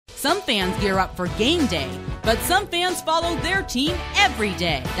Some fans gear up for game day, but some fans follow their team every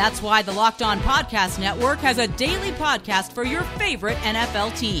day. That's why the Locked On Podcast Network has a daily podcast for your favorite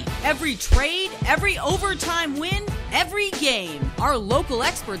NFL team. Every trade, every overtime win, every game. Our local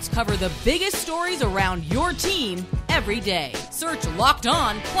experts cover the biggest stories around your team every day. Search Locked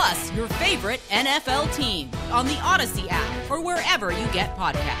On plus your favorite NFL team on the Odyssey app or wherever you get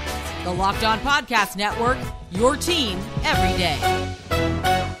podcasts. The Locked On Podcast Network, your team every day.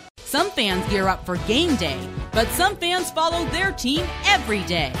 Some fans gear up for game day, but some fans follow their team every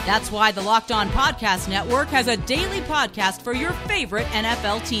day. That's why the Locked On Podcast Network has a daily podcast for your favorite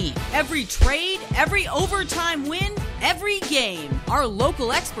NFL team. Every trade, every overtime win, every game. Our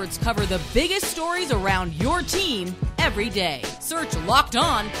local experts cover the biggest stories around your team every day. Search Locked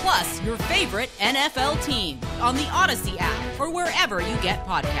On plus your favorite NFL team on the Odyssey app or wherever you get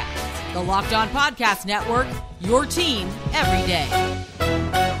podcasts. The Locked On Podcast Network, your team every day.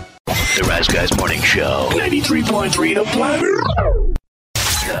 The Rise Guys Morning Show. 93.3 The Planet.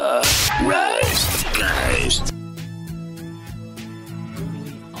 The Rise Guys.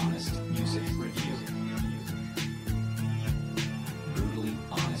 Brutally honest music review. Brutally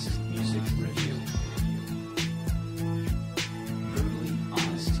honest music review. Brutally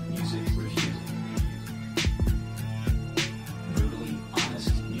honest music review. Brutally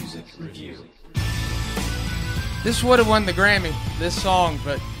honest music review. This would have won the Grammy, this song,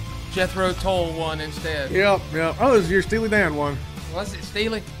 but Jethro Tull won instead. Yep. Oh, this is your Steely Dan one. Was it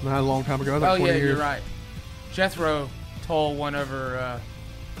Steely? Not a long time ago. Like 20 years. You're right. Jethro Tull won over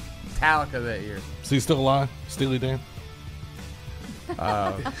Metallica that year. Is he still alive? Steely Dan?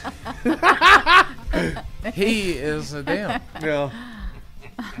 He is a damn. Yeah.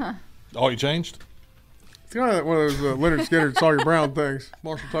 Oh, he changed? It's kind of like one of those Leonard Skinner, Sawyer Brown things.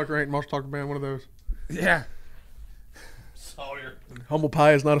 Marshall Tucker ain't Marshall Tucker Band, one of those. Yeah. Sawyer. Humble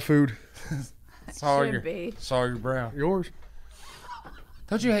pie is not a food. Sawyer Brown. Yours?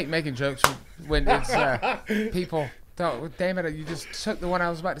 Don't you hate making jokes when it's people? Don't, damn it, you just took the one I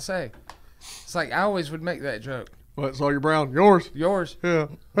was about to say. It's like I always would make that joke. What, Sawyer Brown? Yours? Yours. Yeah.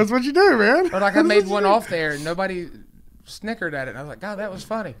 That's what you do, man. Or like I made one off there and nobody snickered at it. And I was like, God, that was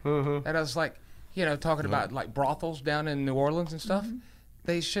funny. Uh-huh. And I was like, talking about like brothels down in New Orleans and stuff. Mm-hmm.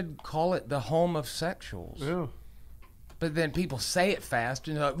 They should call it the home of sexuals. Yeah. But then people say it fast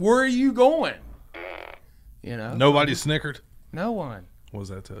and they're like, where are you going? Nobody snickered? No one. What does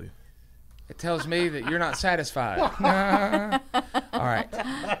that tell you? It tells me that you're not satisfied. All right.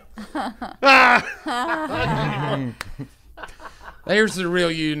 There's the real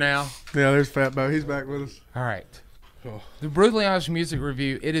you now. Yeah, there's Fat Bo. He's back with us. All right. The Brutally Honest Music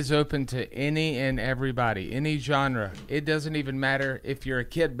Review, it is open to any and everybody, any genre. It doesn't even matter if you're a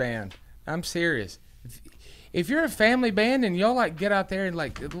kid band. I'm serious. If you're a family band and y'all like get out there and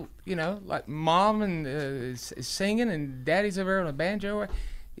like mom and is singing and daddy's over there on a banjo,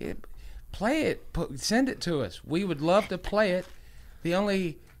 play it, send it to us. We would love to play it. The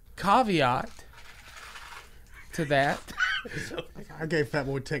only caveat to that. I gave Fat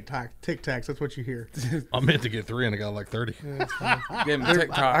Boy Tic Tacs. That's what you hear. I meant to get 3 and I got like 30. Yeah, Give him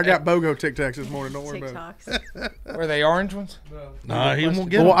TikTok. I got BOGO Tic Tacs this morning. Don't worry about it. Were they orange ones? Nah, he won't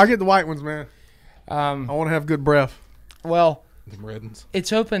get Well, them. I get the white ones, man. I want to have good breath. Well, Them red ones.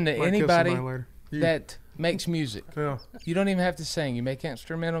 it's open to Might kill anybody somebody later. that makes music. Yeah. You don't even have to sing. You make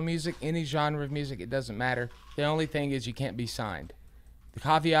instrumental music, any genre of music, it doesn't matter. The only thing is you can't be signed. The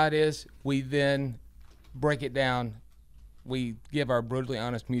caveat is we then break it down. We give our brutally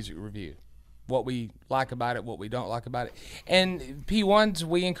honest music review. What we like about it, what we don't like about it. And P1s,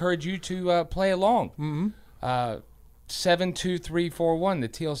 we encourage you to play along. Mm-hmm. 72341, the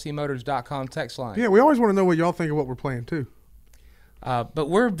TLCmotors.com text line. Yeah, we always want to know what y'all think of what we're playing, too. But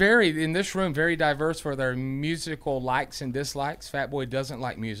we're in this room, very diverse for their musical likes and dislikes. Fat Boy doesn't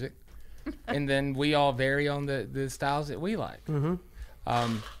like music. And then we all vary on the styles that we like.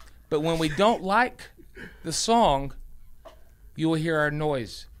 Mm-hmm. But when we don't like the song, you will hear our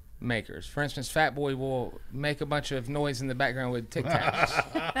noise makers. For instance, Fat Boy will make a bunch of noise in the background with Tic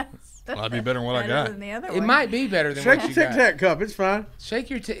Tacs. That'd be better than what I got. It might be better than Shake what you your got. Tic Tac cup. It's fine.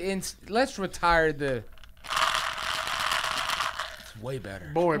 Shake your and let's retire the. It's way better.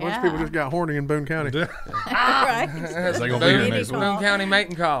 Boy, a bunch of people just got horny in Boone County. Right. They gonna be here next week. Boone County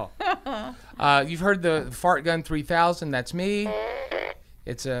mating call. You've heard the Fart Gun 3000. That's me.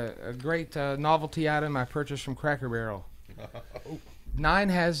 It's a great novelty item I purchased from Cracker Barrel. 9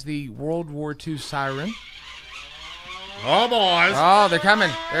 has the World War II siren. Oh, boys. Oh, they're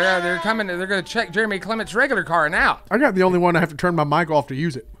coming. They're coming. They're going to check Jeremy Clement's regular car now. I got the only one I have to turn my mic off to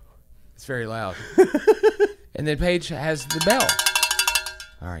use it. It's very loud. And then Paige has the bell.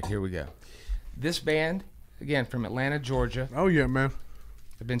 All right, here we go. This band, again, from Atlanta, Georgia. Oh, yeah, man.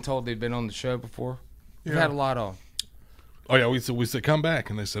 I've been told they've been on the show before. We've Yeah. had a lot on. Oh yeah, we said come back,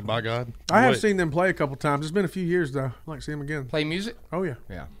 and they said, by God. I have Wait. seen them play a couple times. It's been a few years, though. I'd like to see them again. Play music? Oh, yeah.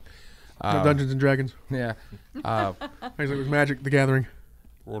 Yeah. No Dungeons and Dragons. Yeah. I think it was Magic the Gathering.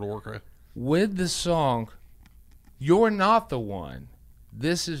 World of Warcraft. With the song, You're Not the One,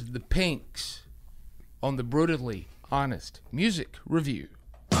 this is the Pinks on the Brutally Honest Music Review.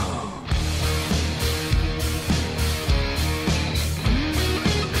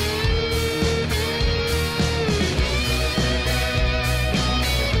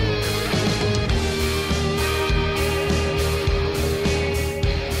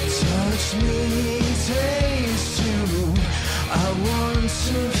 Touch me, taste you. I want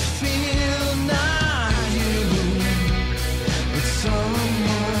to feel not you, but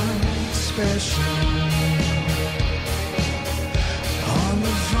someone special. On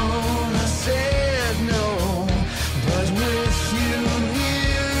the phone I said no, but with you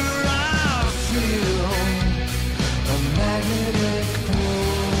here I feel a magnetic pull.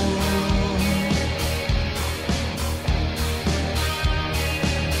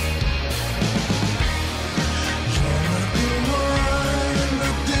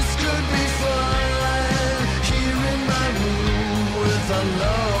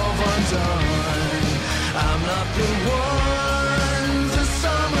 I'm not the one the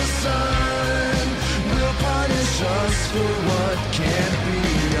summer sun will punish us for what can't be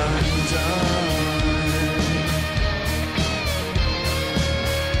undone.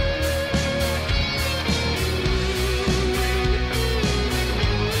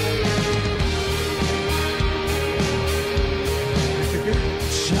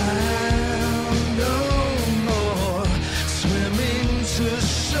 Child, no more swimming to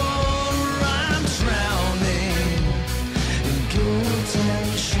shore. I'm drowning in guilt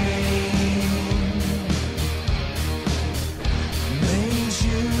and shame. Made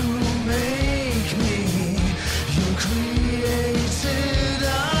you make me. You created a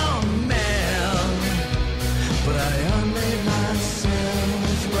man, but I unmade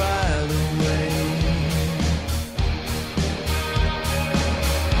myself right away.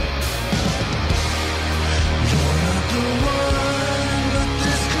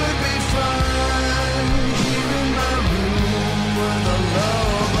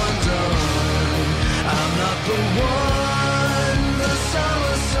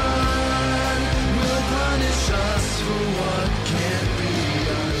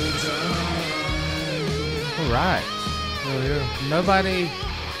 All right. Oh, yeah. Nobody,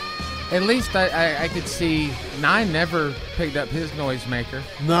 at least I could see Nine never picked up his noisemaker.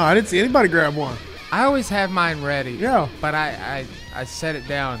 No, I didn't see anybody grab one. I always have mine ready. Yeah. But I set it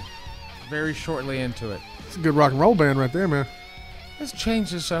down very shortly into it. It's a good rock and roll band right there, man. Let's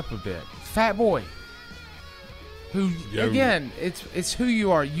change this up a bit. Fat Boy. Who, Yo. again, it's who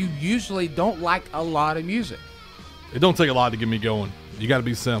you are. You usually don't like a lot of music. It don't take a lot to get me going. You got to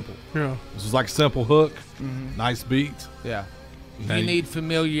be simple. Yeah. This is like a simple hook, nice beat. Yeah. Now You need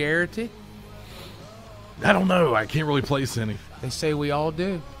familiarity. I don't know. I can't really place any. They say we all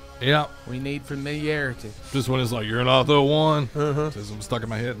do. Yeah. We need familiarity. This one is like, you're not the one. Says I'm stuck in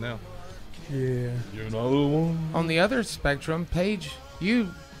my head now. Yeah. You're not the one. On the other spectrum, Paige,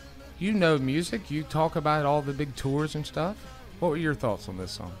 you know music. You talk about all the big tours and stuff. What were your thoughts on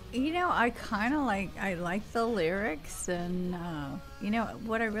this song? You know, I like the lyrics, and you know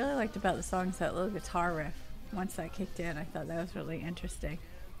what I really liked about the song is that little guitar riff. Once that kicked in, I thought that was really interesting.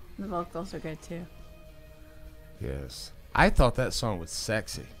 The vocals are good too. Yes. I thought that song was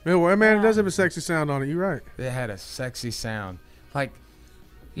sexy. Yeah, well, man, it does have a sexy sound on it. You're right. It had a sexy sound. Like,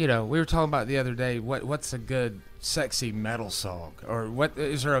 you know, we were talking about the other day, what's a good sexy metal song? Or what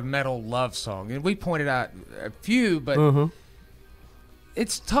is there a metal love song? And we pointed out a few, but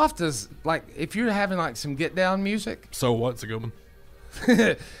it's tough to, like, if you're having, like, some get-down music. So what's a good one?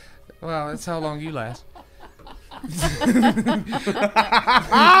 Well, that's how long you last.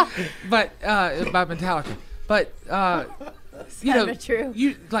 But, by Metallica. But, you know, true.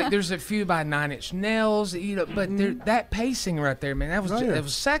 you like there's a few by Nine Inch Nails, you know, but that pacing right there, man, that was it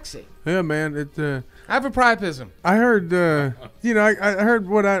was sexy. Yeah, man. It. I have a priapism. I heard. You know, I heard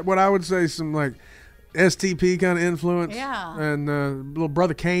what I would say some like STP kind of influence. Yeah. And little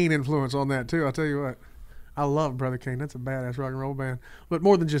Brother Kane influence on that too. I'll tell you what. I love Brother Kane. That's a badass rock and roll band. But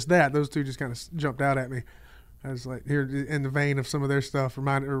more than just that, those two just kind of jumped out at me. I was like, here in the vein of some of their stuff,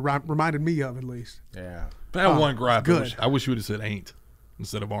 reminded me of at least. Yeah. But I have one gripe. good. I wish you would have said ain't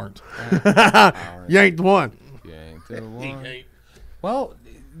instead of aren't. You ain't the one. Yeah, ain't the one. Well,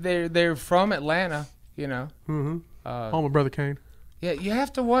 they're from Atlanta, you know. Home of Brother Kane. Yeah, you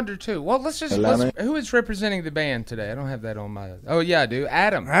have to wonder too. Well, who is representing the band today? I don't have that on my. Oh yeah, I do.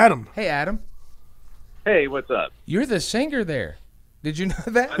 Adam. Adam. Hey, Adam. Hey, what's up? You're the singer there. Did you know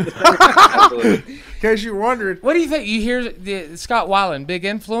that? Absolutely. In case you wondered. What do you think? You hear the Scott Weiland, big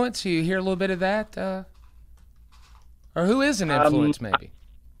influence? You hear a little bit of that? Or who is an influence, maybe?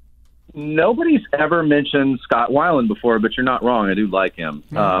 Nobody's ever mentioned Scott Weiland before, but you're not wrong. I do like him.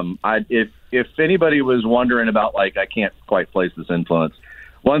 If anybody was wondering about, like, I can't quite place this influence,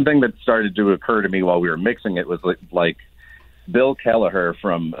 one thing that started to occur to me while we were mixing it was like Bill Kelleher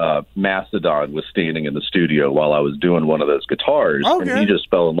from Mastodon was standing in the studio while I was doing one of those guitars, and he just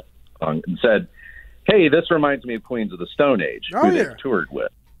fell in love with the song and said, "Hey, this reminds me of Queens of the Stone Age, who they toured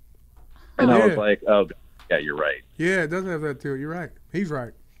with." And I was like, "Oh, yeah, you're right." Yeah, it doesn't have that to it. You're right. He's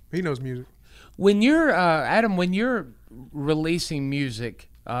right. He knows music. When you're Adam, when you're releasing music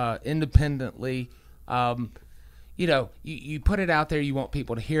independently, you know, you put it out there, you want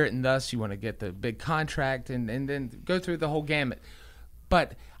people to hear it, and thus you want to get the big contract and then go through the whole gamut.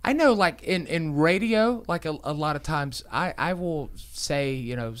 But I know, like, in radio, like a lot of times I will say,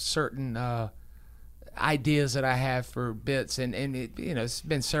 you know, certain ideas that I have for bits, and it, you know, it's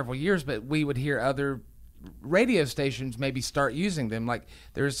been several years, but we would hear other radio stations maybe start using them. Like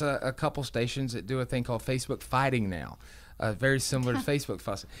there's a couple stations that do a thing called Facebook Fighting now, very similar to Facebook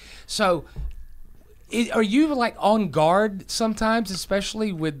Fussing. So are you like on guard sometimes,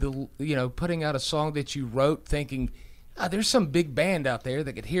 especially with the, you know, putting out a song that you wrote thinking, oh, there's some big band out there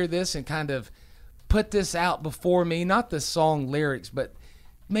that could hear this and kind of put this out before me, not the song lyrics, but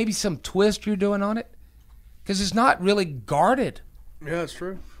maybe some twist you're doing on it? Because it's not really guarded. Yeah, that's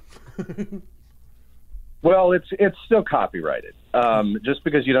true. Well, it's still copyrighted. Just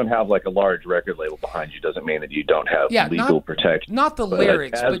because you don't have like a large record label behind you doesn't mean that you don't have legal protection. Not the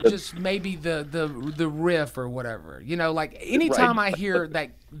lyrics, but just maybe the riff or whatever. You know, like anytime I hear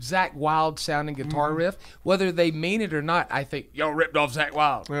that Zakk Wylde sounding guitar riff, whether they mean it or not, I think, yo, ripped off Zakk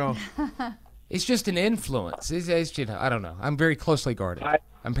Wylde. Yeah. It's just an influence. It's, you know, I don't know. I'm very closely guarded.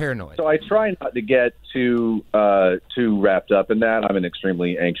 I'm paranoid. So I try not to get too wrapped up in that. I'm an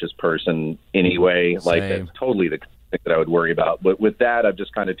extremely anxious person anyway. Same. Like that's totally the thing that I would worry about. But with that, I've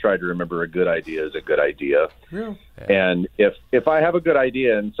just kind of tried to remember a good idea is a good idea. Yeah. And if I have a good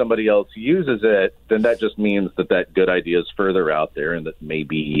idea and somebody else uses it, then that just means that good idea is further out there and that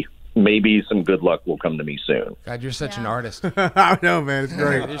maybe some good luck will come to me soon. God, you're such an artist. I know, man. It's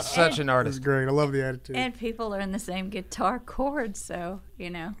great. You're such an artist. It's great. I love the attitude. And people are in the same guitar chord, so, you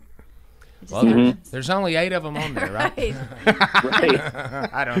know. Well, there's only 8 of them on there, right? Right.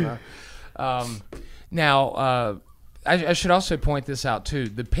 I don't know. Now, I should also point this out, too.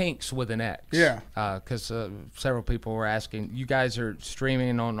 The Pinks with an X. Yeah. Because several people were asking. You guys are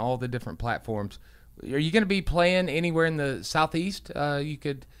streaming on all the different platforms. Are you going to be playing anywhere in the Southeast? You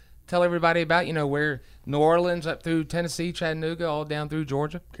could tell everybody about, you know, where New Orleans up through Tennessee, Chattanooga, all down through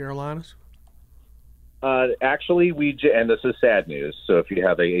Georgia. Carolinas. Actually, and this is sad news, so if you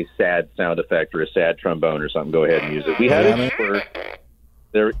have a sad sound effect or a sad trombone or something, go ahead and use it. We had a tour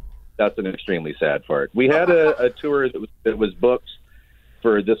there. That's an extremely sad part. We had a tour that was booked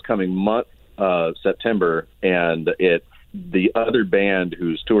for this coming month, September, and the other band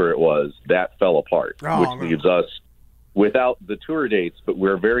whose tour it was, that fell apart, which leaves us without the tour dates, but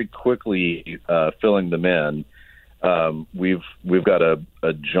we're very quickly filling them in. We've got a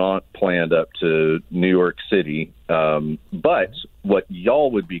jaunt planned up to New York City. But what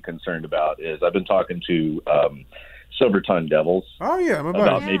y'all would be concerned about is I've been talking to Silvertongue Devils. Oh, yeah, my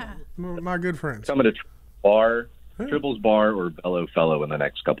buddy. My good friends. Coming to Tribbles Bar or Bellow Fellow in the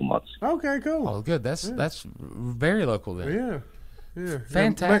next couple months. Okay, cool. Oh, good. That's very local then. Yeah.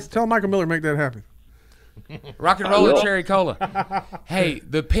 Fantastic. Tell Michael Miller to make that happen. Rock and roll and cherry cola. Hey,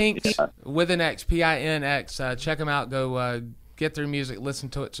 the Pinks with an X, P-I-N-X. Check them out. Go get their music, listen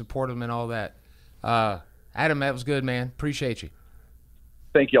to it, support them, and all that. Adam, that was good, man. Appreciate you.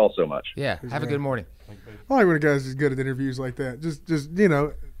 Thank you all so much. Yeah, have a good morning. I like when a guy's just good at interviews like that. Just you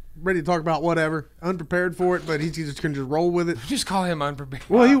know, ready to talk about whatever, unprepared for it, but he just can just roll with it. Just call him unprepared.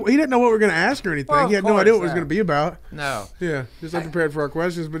 Well, he didn't know what we were going to ask or anything. Well, he had no idea what it was going to be about. No. Yeah, just unprepared for our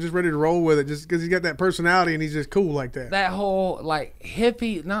questions, but just ready to roll with it just because he's got that personality and he's just cool like that. That whole, like,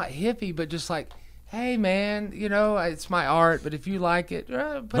 hippie, not hippie, but just like, hey, man, you know, it's my art, but if you like it,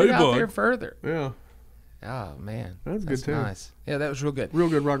 put it out there further. Yeah. Oh, man. That's good, too. Nice. Yeah, that was real good. Real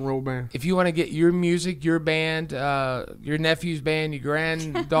good rock and roll band. If you want to get your music, your band, your nephew's band, your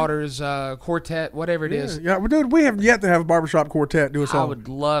granddaughter's quartet, whatever it is. Yeah, dude, we have yet to have a barbershop quartet do a song. I would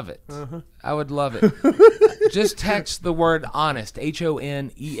love it. I would love it. Just text the word honest,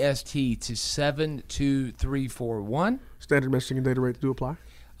 HONEST, to 72341. Standard messaging and data rates do apply.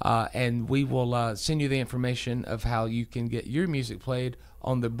 And we will send you the information of how you can get your music played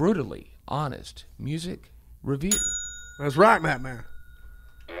on the Brutally Honest Music Review. That's right, Matt Man.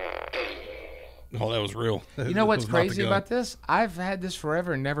 Oh, that was real. You know what's crazy about this? I've had this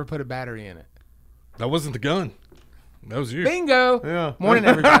forever and never put a battery in it. That wasn't the gun. That was you. Bingo! Yeah. Morning,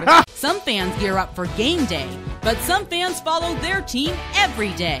 everybody. Some fans gear up for game day, but some fans follow their team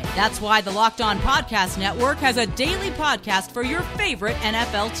every day. That's why the Locked On Podcast Network has a daily podcast for your favorite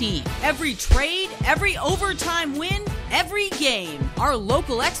NFL team. Every trade, every overtime win, every game. Our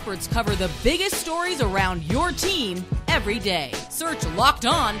local experts cover the biggest stories around your team every day. Search Locked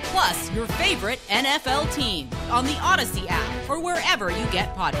On plus your favorite NFL team on the Odyssey app or wherever you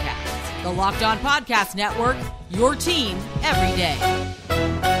get podcasts. The Locked On Podcast Network, your team every day.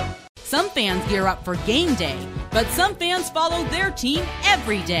 Some fans gear up for game day, but some fans follow their team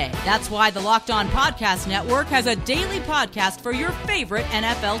every day. That's why the Locked On Podcast Network has a daily podcast for your favorite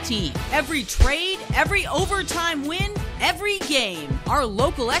NFL team. Every trade, every overtime win, every game. Our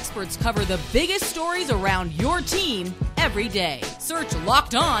local experts cover the biggest stories around your team every day. Search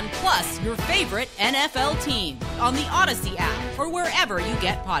Locked On plus your favorite NFL team on the Odyssey app or wherever you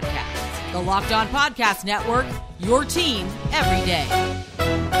get podcasts. The Locked On Podcast Network, your team every day.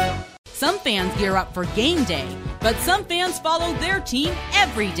 Some fans gear up for game day, but some fans follow their team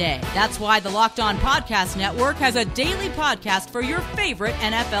every day. That's why the Locked On Podcast Network has a daily podcast for your favorite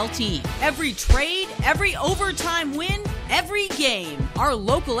NFL team. Every trade, every overtime win, every game. Our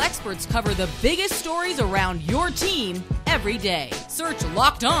local experts cover the biggest stories around your team every day. Search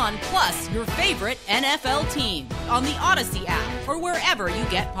Locked On plus your favorite NFL team on the Odyssey app or wherever you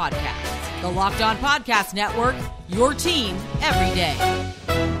get podcasts. The Locked On Podcast Network, your team every day.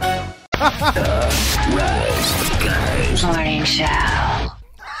 Morning show.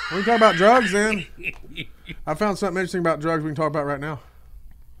 We talk about drugs, then. I found something interesting about drugs we can talk about right now.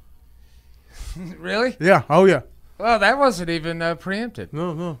 Really? Yeah. Oh, yeah. Well, that wasn't even preempted.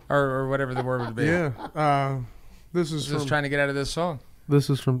 No. Or whatever the word would be. Yeah. This is Just trying to get out of this song. This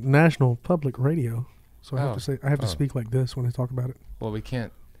is from National Public Radio. So I have Oh. to say, I have to speak like this when I talk about it. Well, we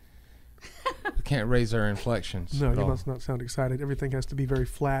can't raise our inflections. No, at you all. must not sound excited. Everything has to be very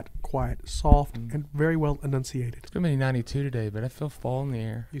flat, quiet, soft, and very well enunciated. It's going to be 92 today, but I feel fall in the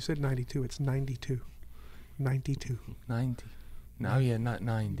air. You said 92. It's 92. 92. 90. No, yeah, not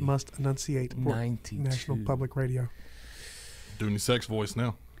 90. Must enunciate for 92. National Public Radio. Doing your sex voice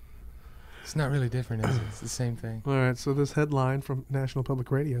now. It's not really different, is it? It's the same thing. All right, so this headline from National Public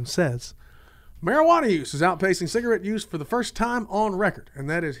Radio says, marijuana use is outpacing cigarette use for the first time on record, and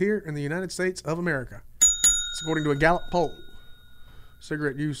that is here in the United States of America. It's according to a Gallup poll.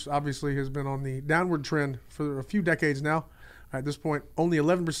 Cigarette use obviously has been on the downward trend for a few decades now. At this point, only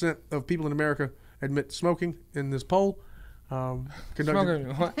 11% of people in America admit smoking in this poll.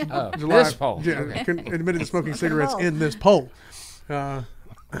 Smoking, what? Oh, July, this poll. Yeah, Okay. admitted to smoking cigarettes in this poll. Yeah,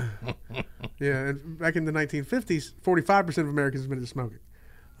 and back in the 1950s, 45% of Americans admitted to smoking.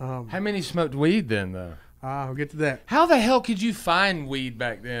 How many smoked weed then, though? I'll get to that. How the hell could you find weed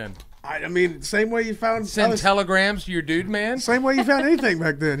back then? I mean, same way you found Send telegrams to your dude, man? same way you found anything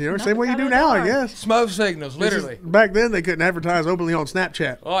back then, same way you do now, I guess. Smoke signals, literally. Back then, they couldn't advertise openly on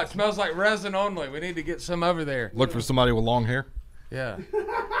Snapchat. Oh, it smells like resin only. We need to get some over there. Look for somebody with long hair. Yeah.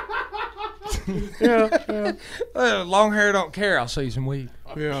 Yeah. Long hair don't care. I'll sell you some weed.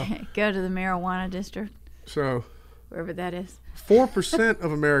 Yeah. Go to the marijuana district, So, wherever that is. 4%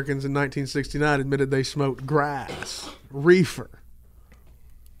 of Americans in 1969 admitted they smoked grass, reefer,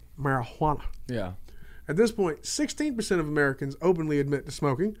 marijuana. Yeah. At this point, 16% of Americans openly admit to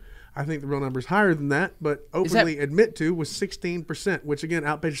smoking. I think the real number is higher than that, but openly admit to was 16%, which again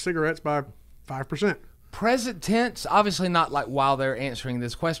outpaced cigarettes by 5%. Present tense, obviously not like while they're answering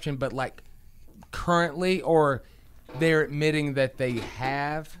this question, but like currently, or they're admitting that they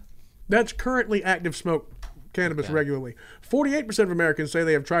have. That's currently active smoke cannabis regularly. 48% of Americans say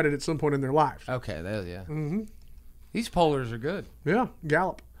they have tried it at some point in their lives. Okay, yeah. Mm-hmm. These pollers are good. Yeah,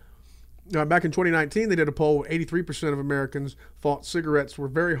 Gallup. Back in 2019, they did a poll. 83% of Americans thought cigarettes were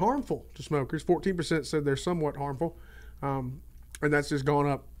very harmful to smokers. 14% said they're somewhat harmful. And that's just gone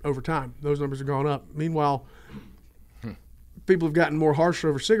up over time. Those numbers have gone up. Meanwhile, people have gotten more harsh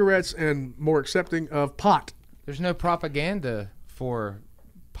over cigarettes and more accepting of pot. There's no propaganda for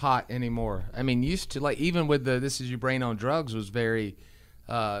pot anymore. I mean, used to, like, even with the "this is your brain on drugs" was very,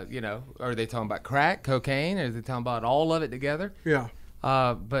 are they talking about crack, cocaine, or are they talking about all of it together? Yeah.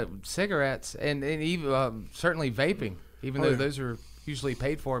 But cigarettes and even certainly vaping, even though yeah. those are usually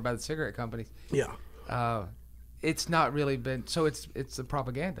paid for by the cigarette companies. Yeah. it's not really been. So it's the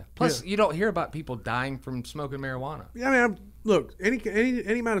propaganda. Plus, you don't hear about people dying from smoking marijuana. Yeah, I mean, look,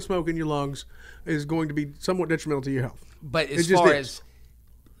 any amount of smoke in your lungs is going to be somewhat detrimental to your health. But as far as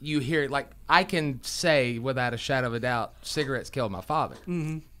you hear, like, I can say without a shadow of a doubt, cigarettes killed my father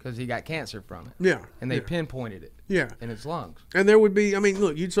because he got cancer from it. Yeah. And they pinpointed it. Yeah. In his lungs. And there would be, I mean,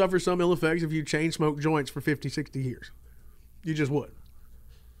 look, you'd suffer some ill effects if you chain smoked joints for 50, 60 years. You just would.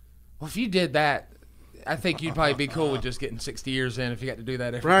 Well, if you did that, I think you'd probably be cool with just getting 60 years in if you got to do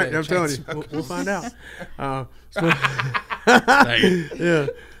that every right, day. I'm telling you. We'll find out. Yeah.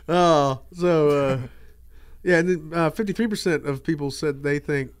 And then 53% of people said they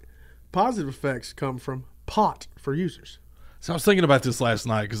think positive effects come from pot for users. So I was thinking about this last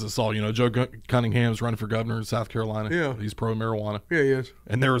night because I saw, Joe Cunningham's running for governor in South Carolina. Yeah. He's pro-marijuana. Yeah, he is.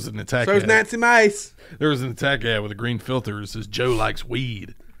 And there was an attack So is ad. Nancy Mace. There was an attack ad with a green filter that says, Joe likes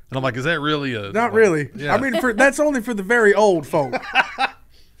weed. And I'm like, is that really a... Not really. Yeah. I mean, that's only for the very old folk.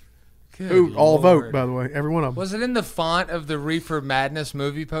 Who all vote, by the way. Every one of them. Was it in the font of the Reefer Madness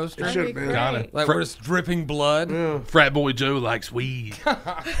movie poster? It should have been. Kinda. Like where it's dripping blood? Yeah. Frat boy Joe likes weed.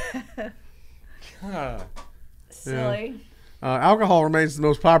 Silly. Alcohol remains the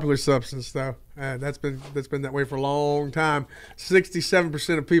most popular substance, though. That's been that way for a long time.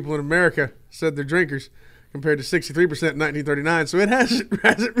 67% of people in America said they're drinkers, compared to 63% in 1939. So it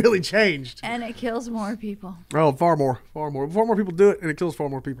hasn't really changed. And it kills more people. Oh, far more. Far more people do it, and it kills far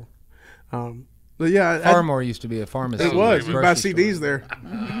more people. But yeah, Farmore used to be a pharmacy. It was. You buy CDs there.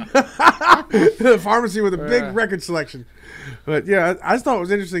 The pharmacy with a big record selection. But yeah, I just thought it was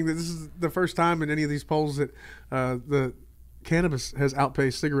interesting that this is the first time in any of these polls that the cannabis has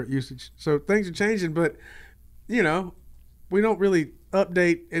outpaced cigarette usage. So things are changing, but we don't really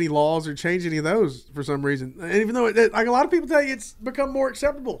update any laws or change any of those for some reason. And even though like a lot of people tell you it's become more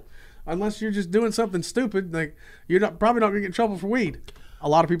acceptable, unless you're just doing something stupid, like you're probably not going to get in trouble for weed. A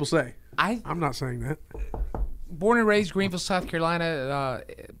lot of people say. I'm not saying that. Born and raised Greenville, South Carolina.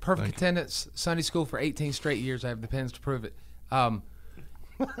 Perfect attendance, Sunday school for 18 straight years. I have the pens to prove it. I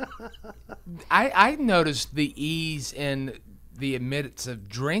noticed the ease in the admittance of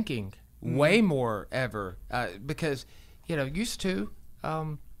drinking way more ever because, used to.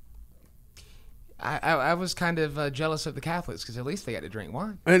 I was kind of jealous of the Catholics because at least they got to drink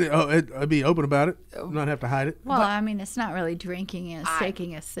wine. And I'd be open about it, not have to hide it. Well, I mean, it's not really drinking; it's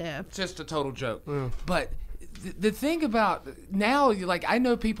taking a sip. It's just a total joke. Yeah. But the thing about now, like I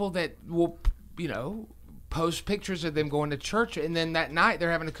know people that will, post pictures of them going to church, and then that night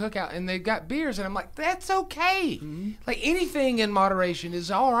they're having a cookout and they've got beers, and I'm like, that's okay. Mm-hmm. Like anything in moderation is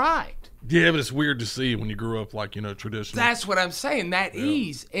all right. Yeah, but it's weird to see when you grew up like, traditional. That's what I'm saying, that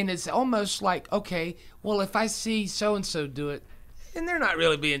ease. And it's almost like, okay, well, if I see so-and-so do it, and they're not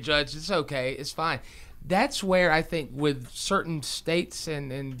really being judged, it's okay, it's fine. That's where I think with certain states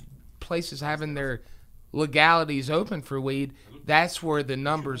and places having their legalities open for weed, that's where the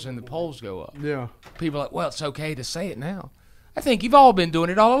numbers in the polls go up. Yeah. People are like, well, it's okay to say it now. I think you've all been doing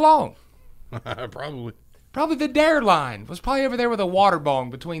it all along. Probably. Probably the dare line was probably over there with a water bong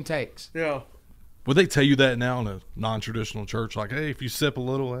between takes. Yeah. Would they tell you that now in a non-traditional church? Like, hey, if you sip a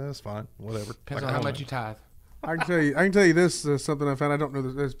little, that's fine. Whatever. Depends on how much you tithe. I can tell you this, something I found. I don't know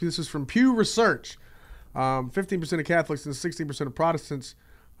this is from Pew Research. 15% of Catholics and 16% of Protestants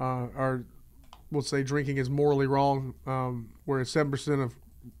will say drinking is morally wrong, whereas 7% of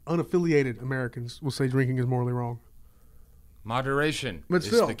unaffiliated Americans will say drinking is morally wrong. Moderation But is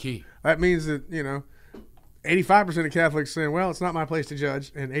still, the key. That means that 85% of Catholics saying, well, it's not my place to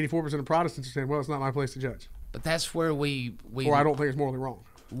judge, and 84% of Protestants are saying, well, it's not my place to judge. But that's where we Or I don't think it's morally wrong.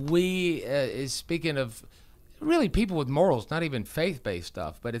 is speaking of really people with morals, not even faith-based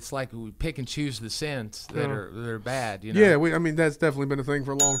stuff, but it's like we pick and choose the sins that are bad. Yeah, that's definitely been a thing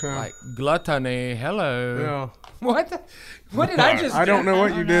for a long time. Like gluttony. Hello. Yeah. What did I just? I don't know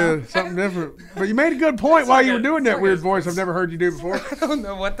what you did. Something different. But you made a good point while you were doing that weird voice I've never heard you do before. I don't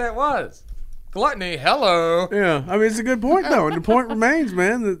know what that was. Gluttony. Hello. Yeah, I mean it's a good point though, and the point remains,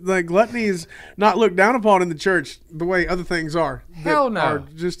 man, that like gluttony is not looked down upon in the church the way other things are. Hell no. Are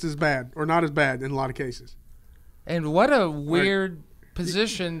just as bad or not as bad in a lot of cases. And what a weird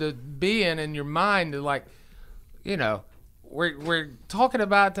position to be in your mind to like, we're talking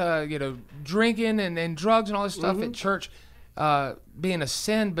about drinking and drugs and all this stuff at church being a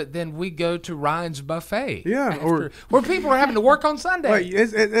sin, but then we go to Ryan's buffet. Yeah, where people are having to work on Sunday.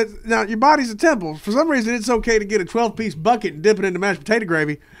 Like now your body's a temple. For some reason, it's okay to get a 12-piece bucket and dip it into mashed potato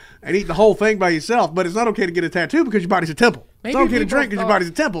gravy and eat the whole thing by yourself, but it's not okay to get a tattoo because your body's a temple. It's okay to drink because your body's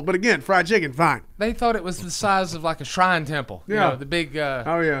a temple, but again, fried chicken, fine. They thought it was the size of like a shrine temple. Yeah. The big,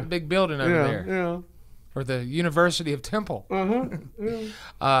 the big building over there. Yeah. or the University of Temple.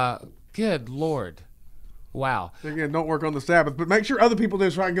 Good Lord. Wow. Again, don't work on the Sabbath, but make sure other people do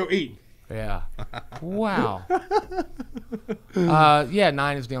so I can go eat. Yeah. Wow.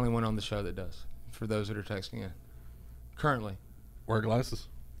 9 is the only one on the show that does, for those that are texting in. Currently. Wear glasses.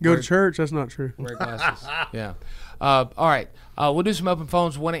 Go to church? That's not true. Wear glasses. Yeah. All right. We'll do some open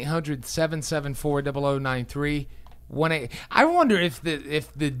phones. 1-800-774-0093. I wonder if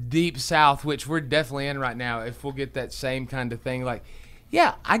the Deep South, which we're definitely in right now, if we'll get that same kind of thing. Like,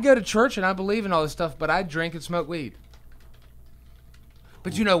 yeah, I go to church and I believe in all this stuff, but I drink and smoke weed.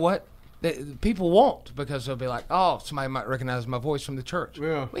 But you know what? People won't, because they'll be like, oh, somebody might recognize my voice from the church.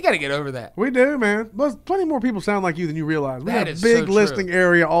 Yeah. We got to get over that. We do, man. But plenty more people sound like you than you realize. We That have a is big so listing true.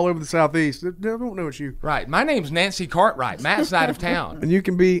 area all over the Southeast. They don't know it's you. Right. My name's Nancy Cartwright. Matt's out of town. And you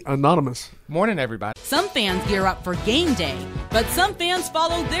can be anonymous. Morning, everybody. Some fans gear up for game day, but some fans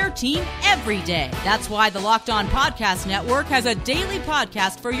follow their team every day. That's why the Locked On Podcast Network has a daily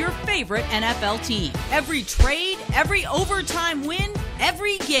podcast for your favorite NFL team. Every trade, every overtime win,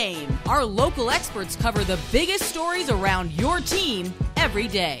 every game. Our local experts cover the biggest stories around your team every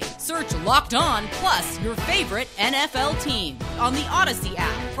day. Search Locked On plus your favorite NFL team on the Odyssey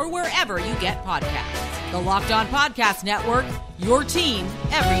app or wherever you get podcasts. The Locked On Podcast Network, your team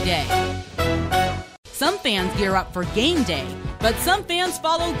every day. Some fans gear up for game day, but some fans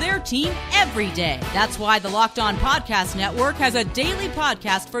follow their team every day. That's why the Locked On Podcast Network has a daily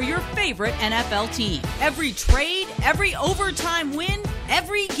podcast for your favorite NFL team. Every trade, every overtime win,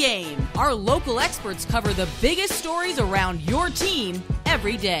 every game. Our local experts cover the biggest stories around your team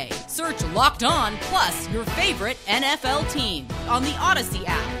every day. Search Locked On plus your favorite NFL team on the Odyssey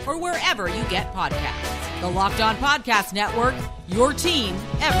app or wherever you get podcasts. The Locked On Podcast Network, your team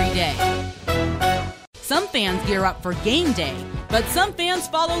every day. Some fans gear up for game day, but some fans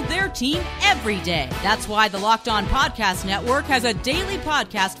follow their team every day. That's why the Locked On Podcast Network has a daily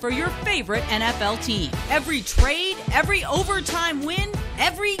podcast for your favorite NFL team. Every trade, every overtime win,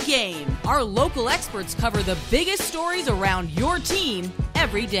 every game. Our local experts cover the biggest stories around your team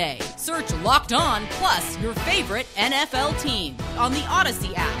every day. Search Locked On plus your favorite NFL team on the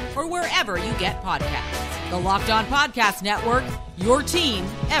Odyssey app or wherever you get podcasts. The Locked On Podcast Network, your team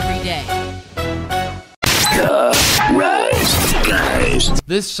every day. Rise, guys.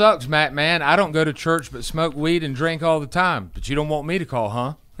 This sucks, Matt, man. I don't go to church but smoke weed and drink all the time. But you don't want me to call,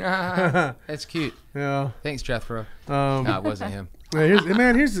 huh? That's cute. Yeah. Thanks, Jethro. No, it wasn't him.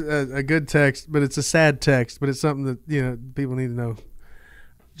 Here's a good text, but it's a sad text, but it's something that people need to know.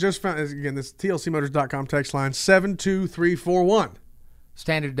 Just found, again, this TLCmotors.com text line 72341.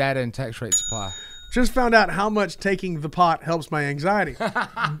 Standard data and text rate supply. Just found out how much taking the pot helps my anxiety.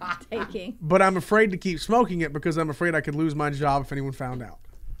 But I'm afraid to keep smoking it because I'm afraid I could lose my job if anyone found out.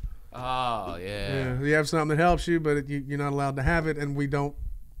 Oh, yeah. You have something that helps you, but you're not allowed to have it, and we don't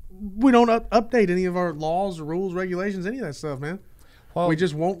update any of our laws, rules, regulations, any of that stuff, man. Well, we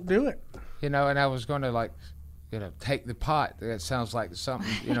just won't do it. And I was going to take the pot. That sounds like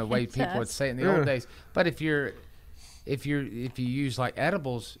something way people would say in the old days. But if you use like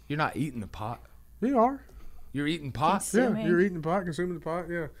edibles, you're not eating the pot. You are. You're eating pot? Consuming. Yeah, you're eating the pot, consuming the pot,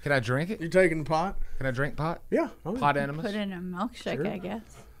 yeah. Can I drink it? You're taking the pot? Can I drink pot? Yeah. Pot enemas? Put in a milkshake, Sure. I guess.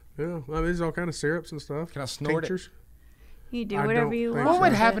 Yeah, there's all kind of syrups and stuff. Can I snort Tinctures. You do I whatever don't you think want. What would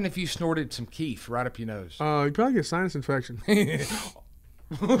with happen it. if you snorted some keef right up your nose? You probably get sinus infection. That's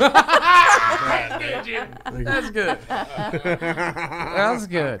good. That's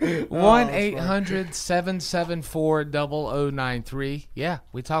good. 1-800-774-0093. Yeah,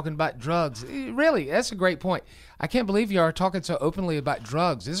 we're talking about drugs. Really, that's a great point. I can't believe you are talking so openly about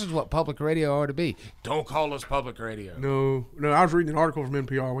drugs. This is what public radio ought to be. Don't call us public radio. No, I was reading an article from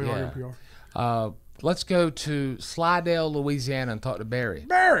NPR. We are NPR. Let's go to Slidell, Louisiana, and talk to Barry.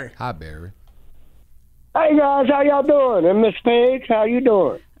 Barry. Hi, Barry. Hey guys, how y'all doing? And Miss Paige, how you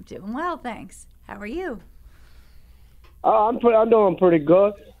doing? I'm doing well, thanks. How are you? I'm doing pretty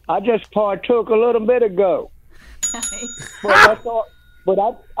good. I just partook a little bit ago, Nice. but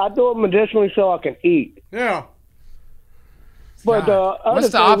I do it medicinally so I can eat. Yeah. But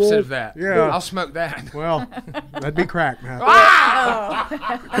What's the opposite of that? Yeah. I'll smoke that. Well, that'd be crack, man. Oh.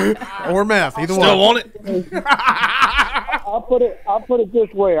 Or meth, either Still one. want it? I'll put it this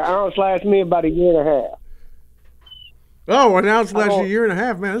way: an ounce lasts me about a year and a half. Oh, an ounce lasts you a year and a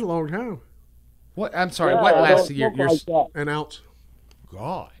half, man. That's a long time. What? I'm sorry. Yeah, what I lasts a don't year? smoke like that. An ounce.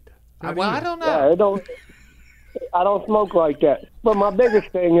 God. Not Well, even. I don't know. Yeah, I don't smoke like that. But my biggest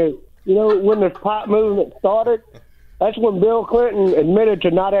thing is, when the pot movement started, that's when Bill Clinton admitted to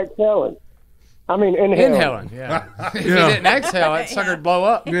not exhaling. I mean, inhaling. Inhaling, yeah. If you didn't exhale, that sucker'd blow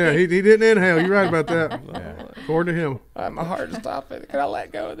up. Yeah, he didn't inhale. You're right about that. According to him. My heart stopped it. Can I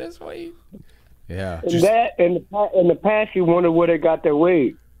let go of this weed? Yeah. And that in the past, you wonder where they got their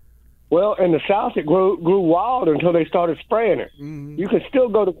weed. Well, in the South, it grew wild until they started spraying it. Mm-hmm. You can still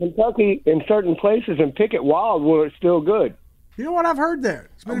go to Kentucky in certain places and pick it wild where it's still good. You know what? I've heard that.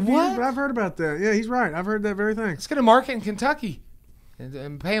 It's been a few years, but I've heard about that. Yeah, he's right. I've heard that very thing. Let's get a market in Kentucky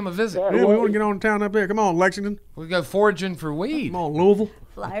and pay him a visit. Yeah, we want to get on town up there. Come on, Lexington. We go foraging for weed. Come on, Louisville.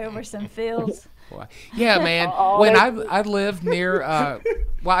 Fly over some fields. Yeah, man. When I lived near,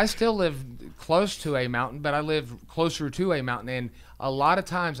 well, I still live close to a mountain, but I live closer to a mountain, and a lot of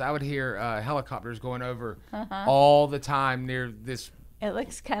times I would hear helicopters going over all the time near this. It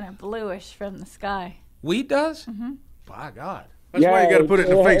looks kind of bluish from the sky. Weed does? Mm-hmm. By God. That's why you got to put it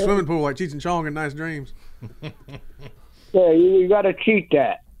in a fake swimming pool like Cheech and Chong in Nice Dreams. Yeah, you got to cheat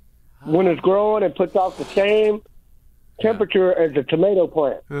that. When it's growing, it puts out the same temperature as the tomato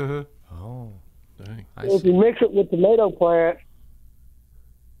plant. Uh-huh. Oh, dang. If you mix it with tomato plants,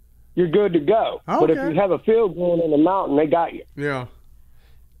 you're good to go. Okay. But if you have a field growing in the mountain, they got you. Yeah.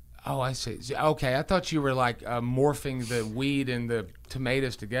 Oh, I see. Okay, I thought you were like morphing the weed and the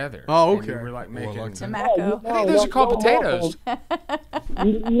tomatoes together. Oh, And okay. you were like making Tobacco. I think those are called potatoes.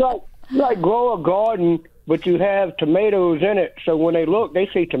 You like grow a garden, but you have tomatoes in it, so when they look, they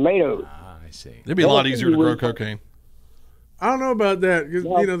see tomatoes. Ah, I see. It'd be a lot easier to grow cocaine. I don't know about that because,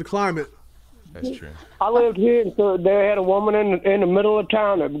 you know, the climate. That's true. I lived here, and so they had a woman in the middle of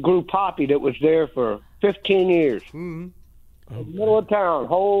town that grew poppy that was there for 15 years. Mm-hmm. In the middle of town,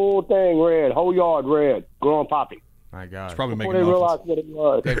 whole thing red, whole yard red, growing poppy. My God. It's probably Before making they muffins. realized what it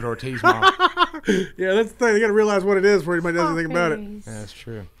was. David Ortiz, mom. Yeah, that's the thing. They got to realize what it is before anybody does anything about it. Yeah, that's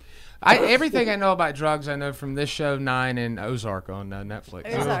true. Everything I know about drugs, I know from this show, 9 and Ozark on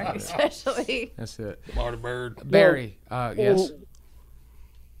Netflix. Ozark, especially. That's it. Marty Bird. Barry, yes.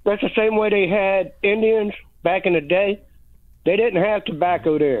 That's the same way they had Indians back in the day. They didn't have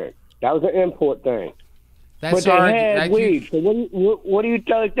tobacco there. That was an import thing. That's But they hard. had weed. So what do you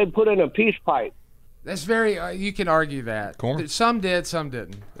think they put in a peace pipe? That's very. You can argue that. Corn? Some did, some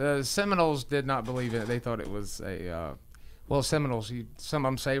didn't. The Seminoles did not believe in it. They thought it was a. Well, Seminoles. Some of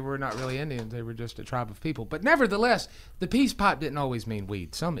them say were not really Indians. They were just a tribe of people. But nevertheless, the peace pipe didn't always mean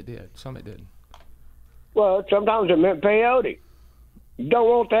weed. Some it did. Some it didn't. Well, sometimes it meant peyote. You don't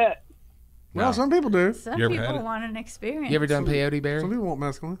want that. Well, some people do. Some You ever had people it? want an experience. You ever done peyote, Barry? Some people want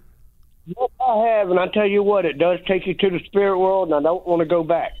mescaline. Yes, I have, and I tell you what, it does take you to the spirit world, and I don't want to go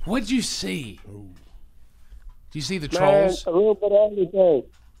back. What'd you see? Do you see the Man, trolls? a little bit of everything.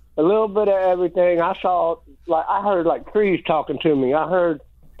 A little bit of everything. I saw, I heard like trees talking to me. I heard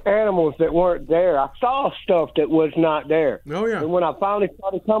animals that weren't there. I saw stuff that was not there. Oh, yeah. And when I finally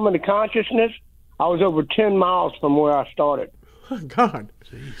started coming to consciousness, I was over 10 miles from where I started. God.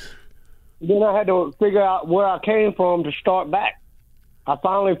 Then I had to figure out where I came from to start back. I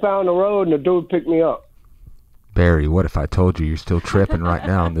finally found the road, and the dude picked me up. Barry, what if I told you you're still tripping right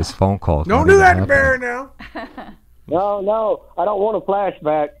now on this phone call? Don't do that to Barry now. No, I don't want a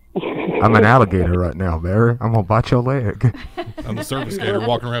flashback. I'm an alligator right now, Barry. I'm going to bite your leg. I'm the service gator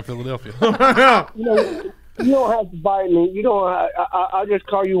walking around Philadelphia. You don't have to bite me. You don't. I just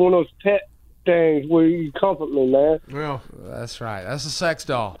call you one of those pet things where you comfort me, man. Well, That's right. That's a sex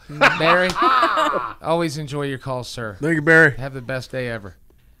doll. Barry, always enjoy your calls, sir. thank you, Barry. Have the best day ever.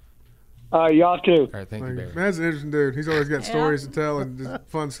 Y'all too. All right, thank you, Barry. That's an interesting dude. He's always got stories to tell and just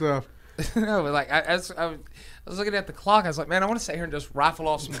fun stuff. No, but like I was looking at the clock. I was like, man, I want to sit here and just rifle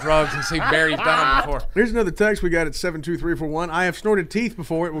off some drugs and see if Barry's done them before. Here's another text we got at 72341. I have snorted teeth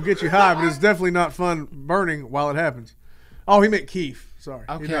before. It will get you high, but it's definitely not fun burning while it happens. Oh, he meant Keith. Sorry.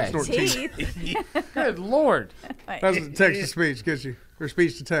 He did not Okay. snort teeth. Teeth. Good Lord. That's what the text to speech gets you. Or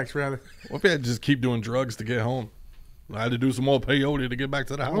speech to text, rather. What if I had to just keep doing drugs to get home? I had to do some more peyote to get back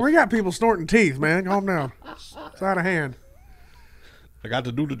to the house. Well, we got people snorting teeth, man. Calm down. It's out of hand. I got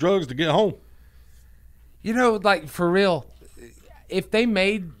to do the drugs to get home. You know, like for real, if they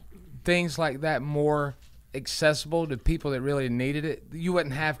made things like that more accessible to people that really needed it, you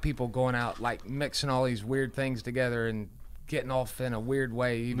wouldn't have people going out like mixing all these weird things together and getting off in a weird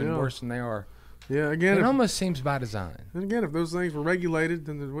way, even worse than they are. Yeah, again, It if, almost seems by design. and again, if those things were regulated,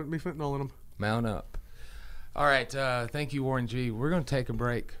 then there wouldn't be fentanyl in them. Mount up. All right, thank you, Warren G. We're going to take a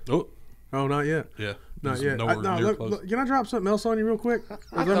break. Oh, Oh, not yet. yeah. Not It's yet. nowhere near Look, close. can I drop something else on you real quick?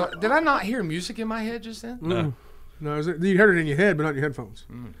 Did I not hear music in my head just then? No. No, you heard it in your head, but not your headphones.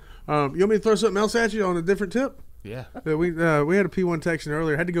 You want me to throw something else at you on a different tip? Yeah. We had a P1 texting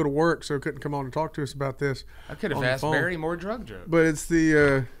earlier. Had to go to work, so couldn't come on and talk to us about this. I could have on the asked phone. Barry more drug jokes. But it's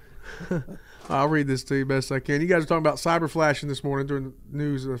the I'll read this to you best I can. You guys were talking about cyber flashing this morning during the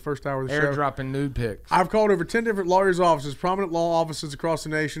news of the first hour of the show. Airdropping nude pics. I've called over 10 different lawyers' offices, prominent law offices across the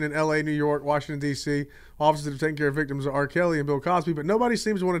nation in L.A., New York, Washington, D.C., offices that have taken care of victims of R. Kelly and Bill Cosby, but nobody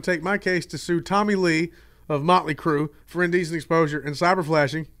seems to want to take my case to sue Tommy Lee of Motley Crue for indecent exposure and cyber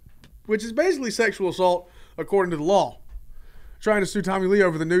flashing, which is basically sexual assault according to the law. Trying to sue Tommy Lee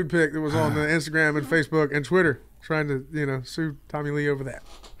over the nude pic that was on the Instagram and Facebook and Twitter. Trying to, sue Tommy Lee over that.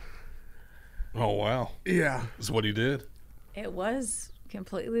 Oh, wow. Yeah. That's what he did. It was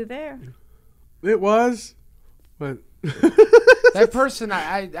completely there. It was, but that person,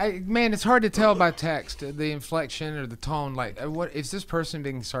 I man, it's hard to tell by text the inflection or the tone. Like, what is this person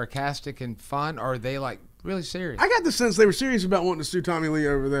being sarcastic and fun, or are they like really serious? I got the sense they were serious about wanting to sue Tommy Lee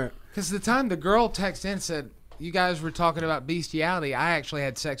over that. Because the time the girl texted in and said, "You guys were talking about bestiality. I actually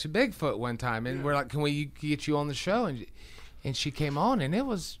had sex with Bigfoot one time, and we're like, can we get you on the show?" And she came on, and it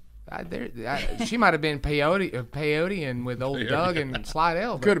was. She might have been peyote with old Doug and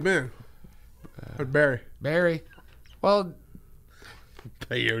Slidell. Could have been. Or Barry. Well,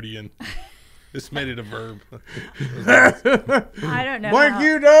 peyote. This made it a verb. I don't know. Thank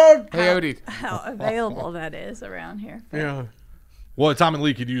you, Doug. Peyote. How available that is around here. But. Yeah. Well, Tommy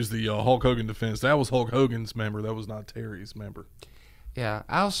Lee could use the Hulk Hogan defense. That was Hulk Hogan's member. That was not Terry's member. Yeah.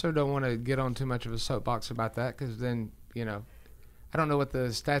 I also don't want to get on too much of a soapbox about that because then, I don't know what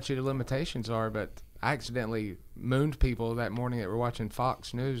the statute of limitations are, but I accidentally mooned people that morning that were watching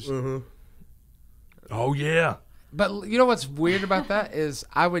Fox News. Mm-hmm. Oh, yeah. But you know what's weird about that is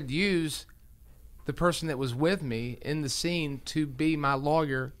I would use the person that was with me in the scene to be my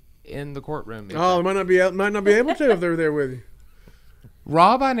lawyer in the courtroom. Oh, they might not be able to if they were there with you.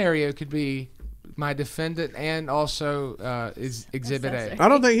 Rob Inario could be my defendant and also is Exhibit A. I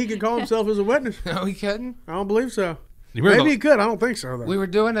don't think he could call himself as a witness. No, he couldn't. I don't believe so. Maybe he could. I don't think so, though. We were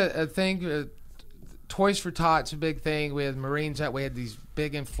doing a thing, Toys for Tots, a big thing with Marines. That we had these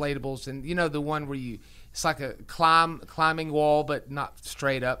big inflatables, and the one where it's like a climbing wall, but not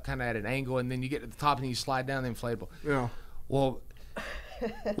straight up, kind of at an angle, and then you get to the top and you slide down the inflatable. Yeah. Well,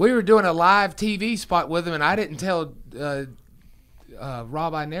 we were doing a live TV spot with him, and I didn't tell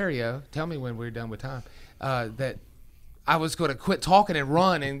Rob Inario, tell me when we were done with time, that I was going to quit talking and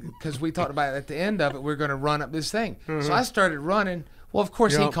run, and because we talked about it at the end of it, we were going to run up this thing. Mm-hmm. So I started running. Well, of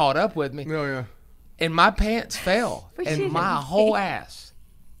course, he caught up with me. Oh, yeah. And my pants fell, and my whole ass.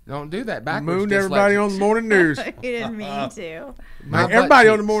 Don't do that backwards. Mooned everybody on the morning news. You didn't mean to. Everybody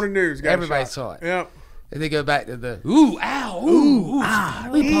on the morning news got Everybody shot. saw it. Yep. And they go back to the, ooh, ow, ooh, ah,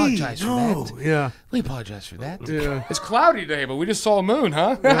 we apologize for that. Yeah. We apologize for that. Yeah. It's cloudy today, but we just saw a moon,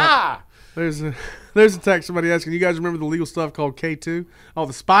 huh? Yeah. There's a text somebody asking, you guys remember the legal stuff called K2? Oh,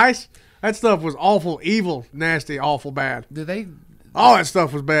 the spice? That stuff was awful, evil, nasty, awful bad. Did they? All that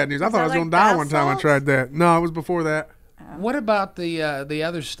stuff was bad news. I thought I was going to die one time I salts? tried that. No, it was before that. What about the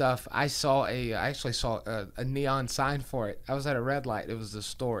other stuff? I actually saw a neon sign for it. I was at a red light. It was the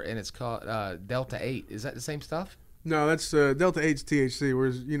store, and it's called Delta 8. Is that the same stuff? No, that's Delta 8's THC,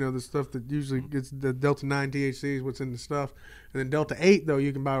 whereas, the stuff that usually gets the Delta 9 THC is what's in the stuff. And then Delta 8, though,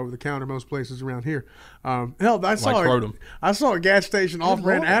 you can buy over the counter most places around here. Hell, I saw a gas station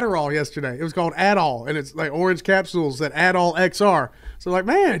off-brand Adderall yesterday. It was called Adol, and it's like orange capsules that Adol XR. So, like,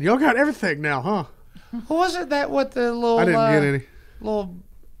 man, y'all got everything now, huh? Wasn't that what the little I didn't get any little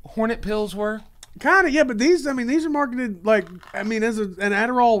hornet pills were? Kind of, yeah. But these are marketed as an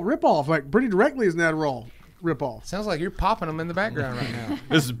Adderall ripoff, like pretty directly as an Adderall ripoff. Sounds like you're popping them in the background right now.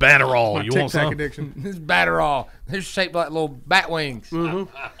 This is Batterall. You want some? Addiction. This is Batterall. They're shaped like little bat wings,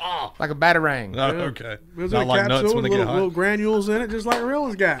 like a batarang. Oh, okay. There's Not a like capsule nuts when with they get hot. little granules in it, just like a real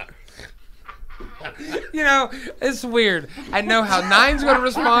one's got. It's weird. I know how Nine's going to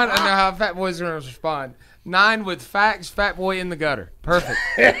respond. I know how Fat Boy's going to respond. Nine with facts, Fat Boy in the gutter. Perfect.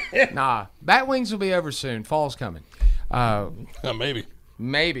 Nah, bat wings will be over soon. Fall's coming. Maybe.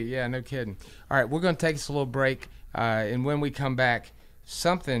 Maybe, yeah, no kidding. All right, we're going to take us a little break, and when we come back,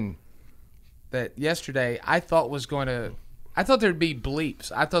 something that yesterday I thought there'd be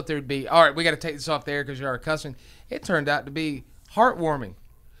bleeps. I thought there'd be, all right, we got to take this off the air because you're our cousin. It turned out to be heartwarming.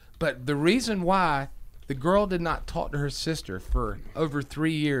 But the reason why the girl did not talk to her sister for over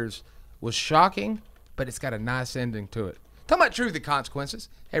 3 years was shocking, but it's got a nice ending to it. Talking about Truth and Consequences.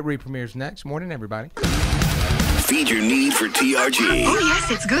 It re-premieres next. Morning, everybody. Feed your need for TRG. Oh, yes,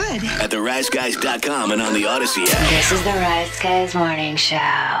 it's good. At theriseguys.com and on the Odyssey app. This is the Rise Guys Morning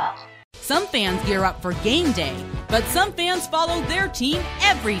Show. Some fans gear up for game day, but some fans follow their team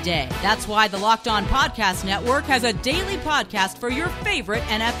every day. That's why the Locked On Podcast Network has a daily podcast for your favorite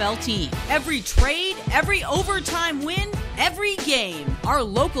NFL team. Every trade, every overtime win, every game. Our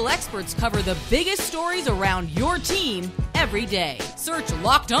local experts cover the biggest stories around your team every day. Search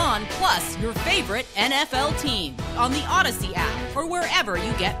Locked On plus your favorite NFL team on the Odyssey app or wherever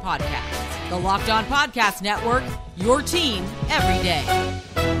you get podcasts. The Locked On Podcast Network, your team every day.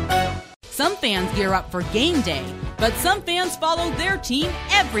 Some fans gear up for game day, but some fans follow their team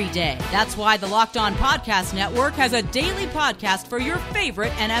every day. That's why the Locked On Podcast Network has a daily podcast for your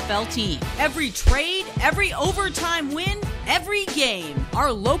favorite NFL team. Every trade, every overtime win, every game.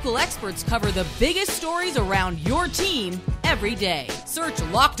 Our local experts cover the biggest stories around your team every day. Search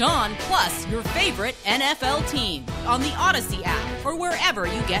Locked On plus your favorite NFL team on the Odyssey app or wherever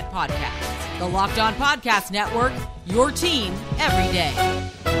you get podcasts. The Locked On Podcast Network, your team every day.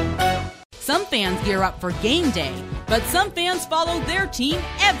 Some fans gear up for game day, but some fans follow their team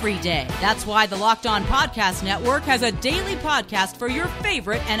every day. That's why the Locked On Podcast Network has a daily podcast for your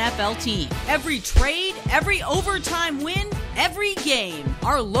favorite NFL team. Every trade, every overtime win, every game.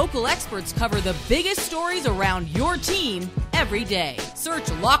 Our local experts cover the biggest stories around your team every day.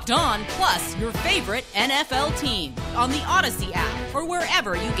 Search Locked On plus your favorite NFL team on the Odyssey app or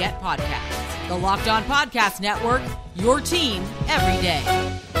wherever you get podcasts. The Locked On Podcast Network, your team every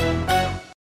day.